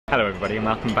Hello everybody and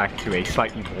welcome back to a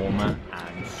slightly warmer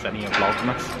and sunnier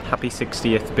Vlogmas. Happy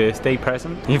 60th birthday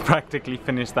present. You've practically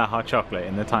finished that hot chocolate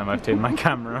in the time I've turned my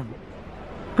camera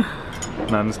on.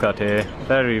 Mum's got here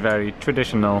very, very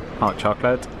traditional hot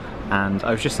chocolate, and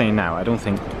I was just saying now, I don't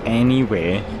think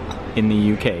anywhere in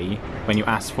the UK when you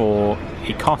ask for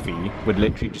a coffee would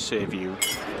literally just serve you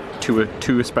two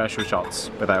espresso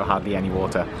shots without hardly any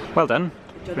water. Well done.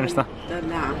 Finish that. Done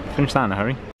now. Finish that in a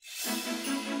hurry.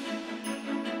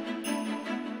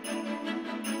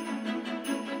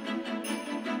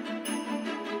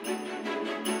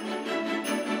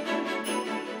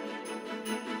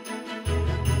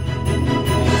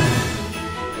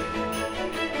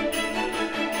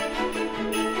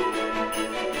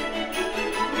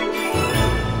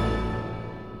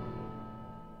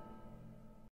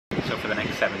 So for the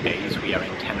next 7 days we are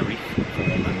in Tenerife for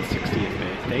Mum's 60th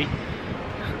birthday.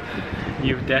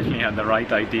 You've definitely had the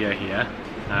right idea here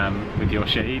with your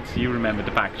shades. You remember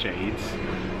the back shades,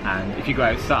 and if you go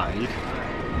outside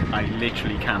I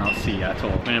literally cannot see at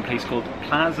all. We're in a place called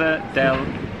Plaza del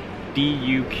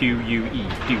D-U-Q-U-E,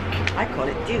 Duke. I call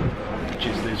it Duke. Which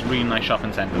is this really nice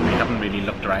shopping centre. We haven't really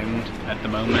looked around at the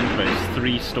moment, but it's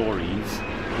 3 stories.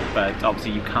 But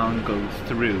obviously you can't go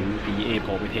through the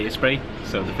airport with hairspray,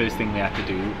 so the first thing we had to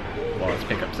do was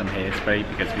pick up some hairspray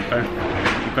because we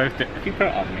both did. Have you put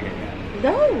it on me again?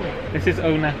 No! This is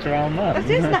au natural, Mum.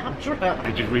 This is natural.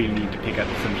 I just really need to pick up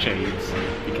some shades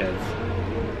because...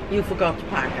 You forgot to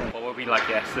pack them. What were we like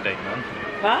yesterday, Mum?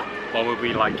 What? What were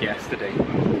we like yesterday?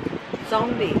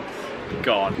 Zombies.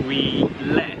 God, we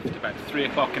left about 3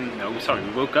 o'clock we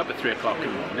woke up at 3 o'clock in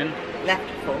the morning. Left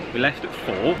at 4. We left at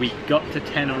 4. We got to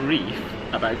Tenerife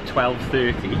about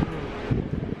 12:30,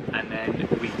 and then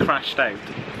we crashed out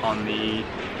on the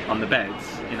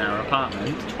beds in our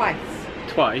apartment.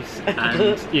 Twice,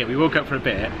 and yeah, we woke up for a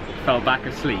bit, fell back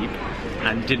asleep,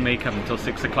 and didn't wake up until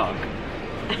 6 o'clock.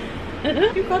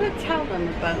 You've got to tell them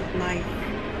about my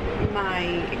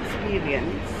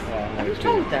experience. Have you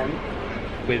told them?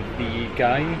 With the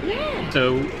guy? Yeah.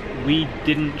 So we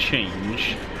didn't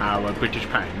change our British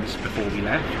pounds before we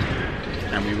left,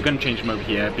 and we were going to change them over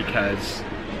here because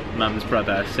Mum's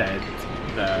brother said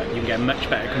that you can get a much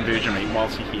better conversion rate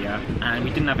whilst you're here, and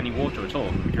we didn't have any water at all.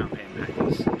 We can't pay in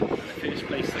pounds. The first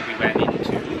place that we went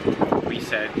into, we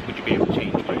said, would you be able to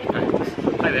change British pounds?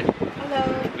 Hi there.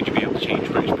 Hello. Would you be able to change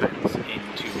British pounds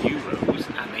into euros?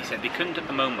 And they said they couldn't at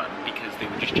the moment because they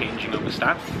were just changing over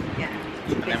staff. Yeah.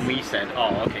 And then we said,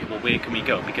 oh okay, well where can we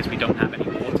go? Because we don't have any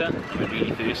water and we're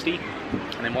really thirsty.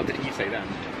 And then what did he say then?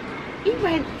 He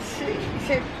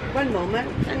said one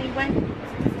moment, and he went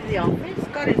to the office,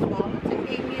 got his wallet and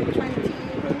gave me a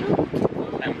 €20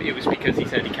 note. And it was because he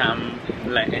said he can't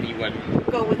let anyone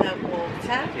go without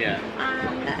water. Yeah.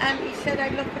 And he said I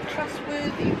look a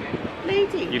trustworthy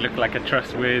lady. You look like a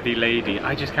trustworthy lady.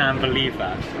 I just can't believe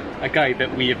that. A guy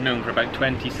that we have known for about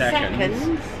 20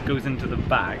 seconds goes into the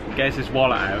back, gets his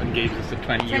wallet out and gives us a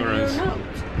 €20 note.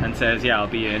 And says, yeah, I'll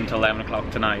be here until 11 o'clock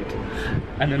tonight.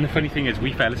 And then the funny thing is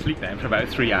we fell asleep then for about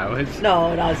 3 hours.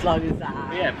 No, not as long as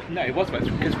that. Yeah, no, it was about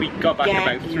 3 because we got back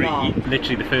about 3.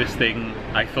 Literally the first thing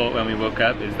I thought when we woke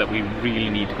up is that we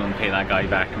really need to go and pay that guy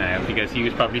back now, because he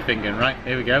was probably thinking, right,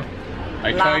 here we go.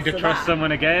 I tried to trust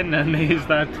someone again and there's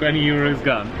that €20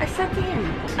 gone. I said to him,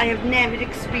 I have never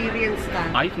experienced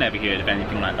that. I've never heard of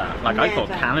anything like that. Like, I thought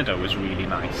Canada was really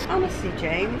nice. Honestly,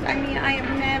 James, I mean, I have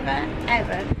never,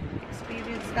 ever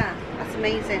experienced that. That's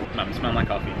amazing. Mum, smell my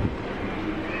coffee.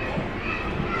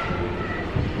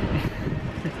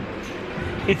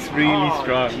 It's really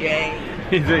strong. James.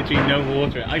 There's literally no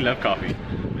water in it. I love coffee.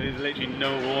 There's literally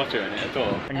no water in it at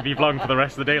all. I'm gonna be vlogging for the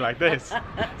rest of the day like this.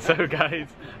 So guys,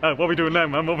 what are we doing now,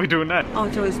 Mum? What are we doing now? Oh,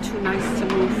 Joe, it's too nice to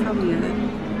move from you.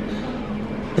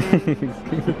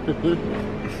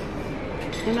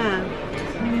 You know.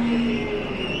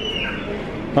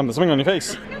 Mum, there's something on your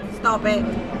face. Stop it.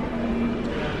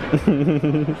 Do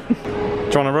you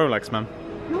want a Rolex, Mum?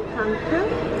 No,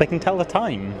 thank you. They can tell the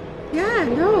time. Yeah,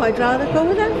 no, I'd rather go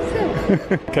without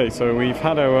it. Okay, so we've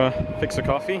had our fix of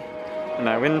coffee.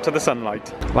 Now into the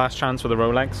sunlight. Last chance for the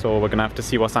Rolex, or we're gonna have to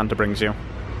see what Santa brings you.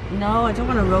 No, I don't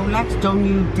want a Rolex, don't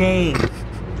you dare.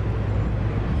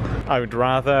 I would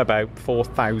rather about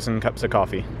 4,000 cups of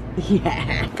coffee.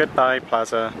 Yeah. Goodbye,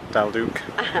 Plaza del Duke.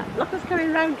 Look what's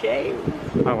coming round, James.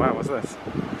 Oh wow, what's this?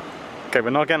 Okay, we're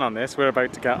not getting on this, we're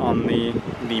about to get on the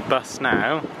bus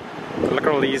now. But look at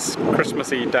all these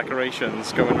Christmassy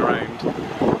decorations going around.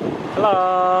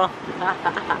 Hello!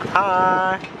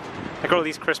 Hi! Look at all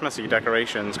these Christmassy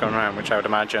decorations going around, which I would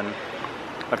imagine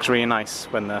Looks really nice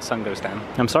when the sun goes down.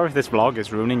 I'm sorry if this vlog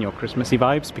is ruining your Christmassy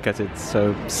vibes because it's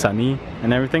so sunny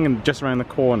and everything, and just around the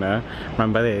corner,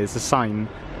 remember there's a sign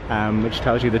which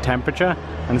tells you the temperature,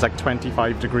 and it's like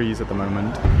 25 degrees at the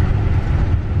moment.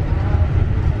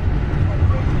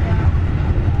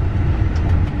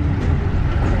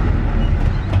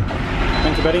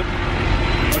 Thank you, buddy.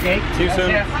 Okay, see you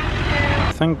soon.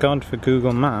 Thank God for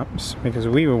Google Maps, because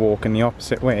we were walking the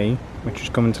opposite way, which was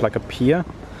coming to like a pier,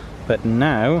 but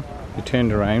now we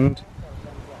turned around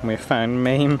and we found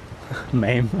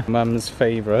Mum's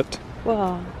favourite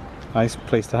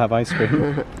place to have ice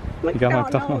cream. You got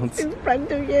McDonald's in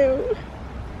front of you.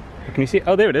 Can you see it?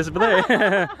 Oh, there it is, but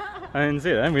there. I didn't see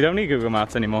it. We don't need Google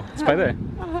Maps anymore. It's by there.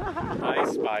 I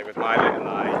spy with my little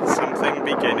eye something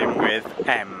beginning with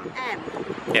M. M.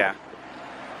 Yeah.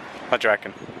 What do you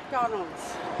reckon?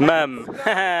 McDonald's. Mum.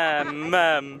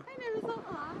 Mum.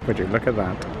 Would you look at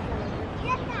that?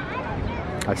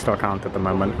 I still can't at the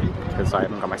moment because I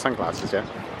haven't got my sunglasses yet.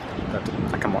 But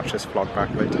I can watch this vlog back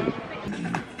later.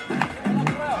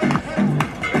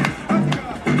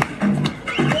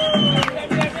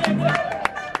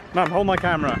 Mum, hold my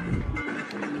camera.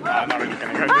 I'm not really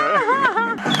gonna go do it.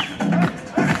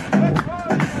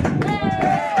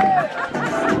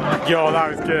 Yo, that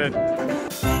was good.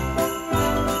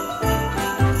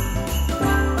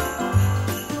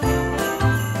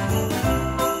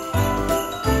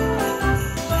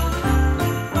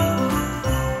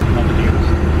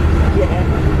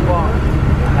 I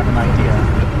have an idea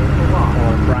for a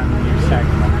brand new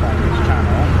segment on this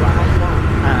channel,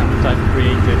 and I've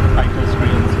created title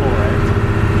screens for it.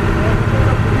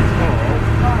 It's called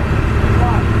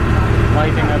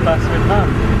Riding a Bus with Mum.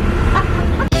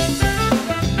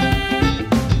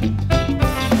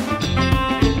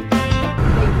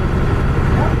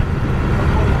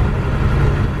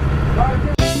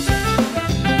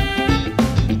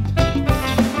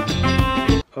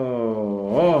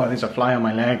 There's a fly on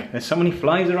my leg. There's so many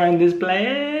flies around this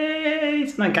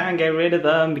place and I can't get rid of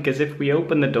them, because if we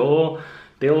open the door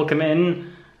they all come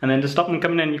in, and then to stop them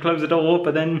coming in you close the door,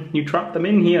 but then you trap them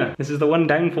in here. This is the one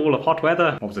downfall of hot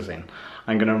weather. What was I saying?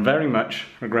 I'm gonna very much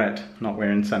regret not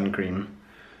wearing sun cream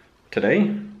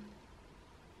today.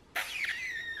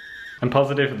 I'm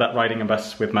positive that riding a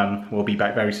bus with Mum will be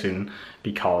back very soon,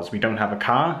 because we don't have a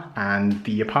car, and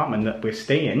the apartment that we're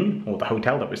staying, or the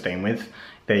hotel that we're staying with,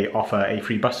 they offer a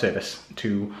free bus service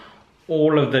to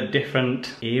all of the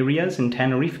different areas in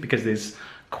Tenerife, because there's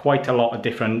quite a lot of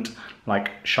different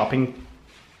like shopping.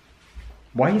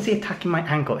 Why is he attacking my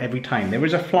ankle every time? There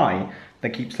is a fly that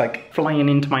keeps like flying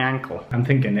into my ankle. I'm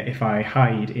thinking that if I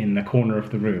hide in the corner of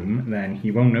the room, then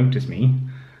he won't notice me,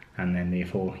 and then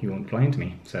therefore he won't fly into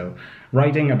me. So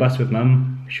riding a bus with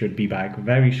Mum should be back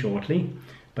very shortly.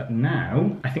 But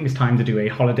now I think it's time to do a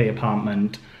holiday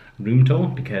apartment room tour,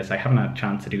 because I haven't had a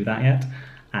chance to do that yet.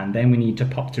 And then we need to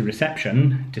pop to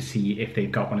reception to see if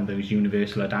they've got one of those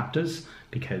universal adapters,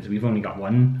 because we've only got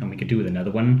one and we could do with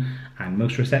another one, and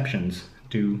most receptions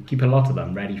do keep a lot of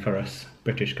them ready for us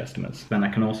British customers. Then I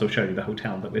can also show you the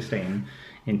hotel that we're staying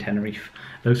in Tenerife.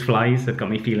 Those flies have got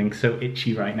me feeling so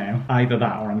itchy right now. Either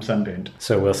that or I'm sunburned.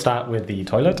 So we'll start with the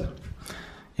toilet.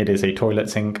 It is a toilet,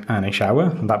 sink and a shower.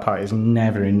 That part is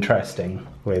never interesting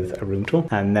with a room tour.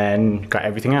 And then got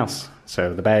everything else.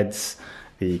 So the beds,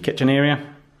 the kitchen area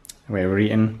where we're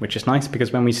eating, which is nice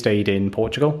because when we stayed in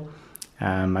Portugal,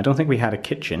 I don't think we had a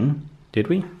kitchen, did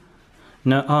we?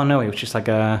 No, oh no, it was just like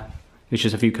it was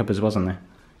just a few cupboards, wasn't there?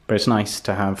 But it's nice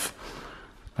to have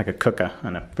like a cooker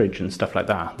and a fridge and stuff like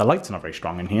that. The light's not very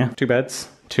strong in here. 2 beds,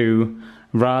 2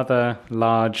 rather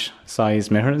large size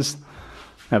mirrors.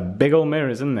 They're big old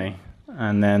mirrors, isn't they?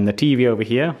 And then the TV over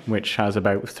here, which has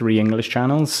about 3 English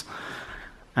channels.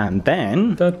 And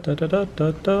then a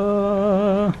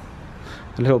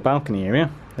little balcony area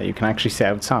that you can actually sit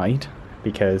outside,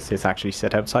 because it's actually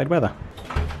sit outside weather.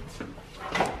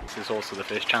 This is also the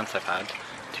first chance I've had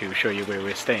to show you where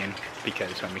we're staying,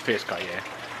 because when we first got here,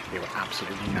 we were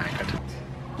absolutely knackered.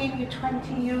 Gave you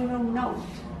 €20 note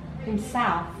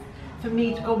himself for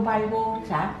me to go and buy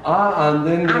water. And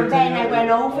then I went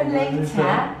over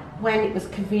later when it was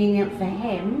convenient for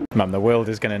him. Mum, the world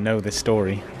is going to know this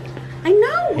story. I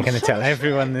know. You're going to tell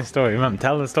everyone this story. Mum,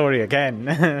 tell the story again.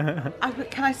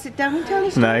 Can I sit down and tell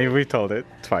the story? No, we've told it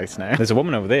twice now. There's a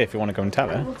woman over there if you want to go and tell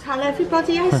her. I will tell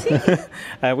everybody I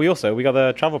see. we got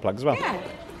the travel plug as well.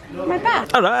 Yeah, my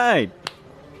bag. Alright.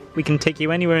 We can take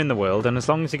you anywhere in the world, and as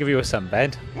long as they give you a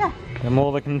sunbed, yeah, you're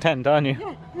more than content, aren't you?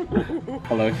 Yeah.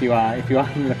 Although if you are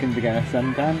looking to get a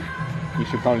suntan, you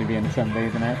should probably be in a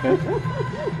sunbathing outfit.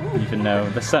 Even though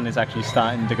the sun is actually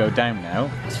starting to go down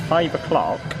now. It's 5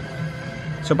 o'clock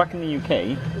So back in the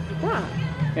UK, What?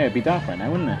 yeah, it'd be dark right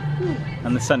now, wouldn't it?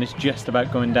 And the sun is just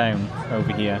about going down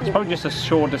over here. It's probably just a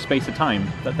shorter space of time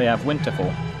that they have winter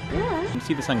for. Yeah. You can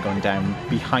see the sun going down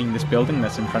behind this building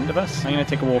that's in front of us. I'm going to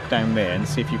take a walk down there and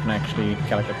see if you can actually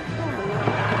get like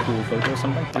a cool photo or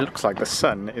something. It looks like the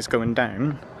sun is going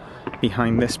down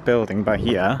behind this building by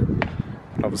here.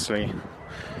 Obviously,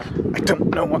 I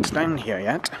don't know what's down here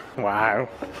yet. Wow,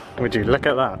 would you look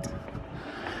at that?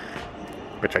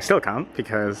 Which I still can't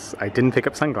because I didn't pick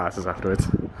up sunglasses afterwards.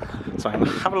 So I'm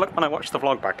gonna have a look when I watch the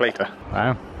vlog back later.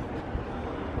 Wow.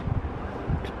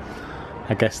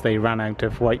 I guess they ran out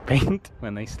of white paint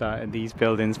when they started these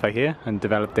buildings by here and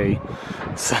developed a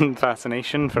sun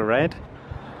fascination for red.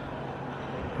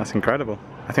 That's incredible.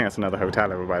 I think that's another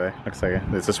hotel over by there. Looks like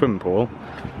there's a swimming pool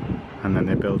and then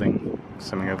they're building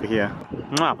something over here.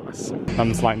 Marvellous.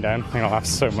 Mum's lying down. I think I'll have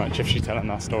so much if she's telling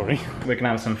that story. We're gonna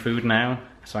have some food now,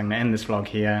 so I'm gonna end this vlog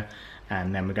here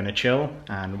and then we're gonna chill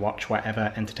and watch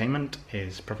whatever entertainment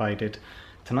is provided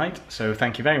tonight. So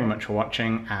thank you very much for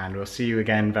watching and we'll see you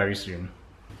again very soon.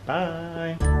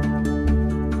 Bye!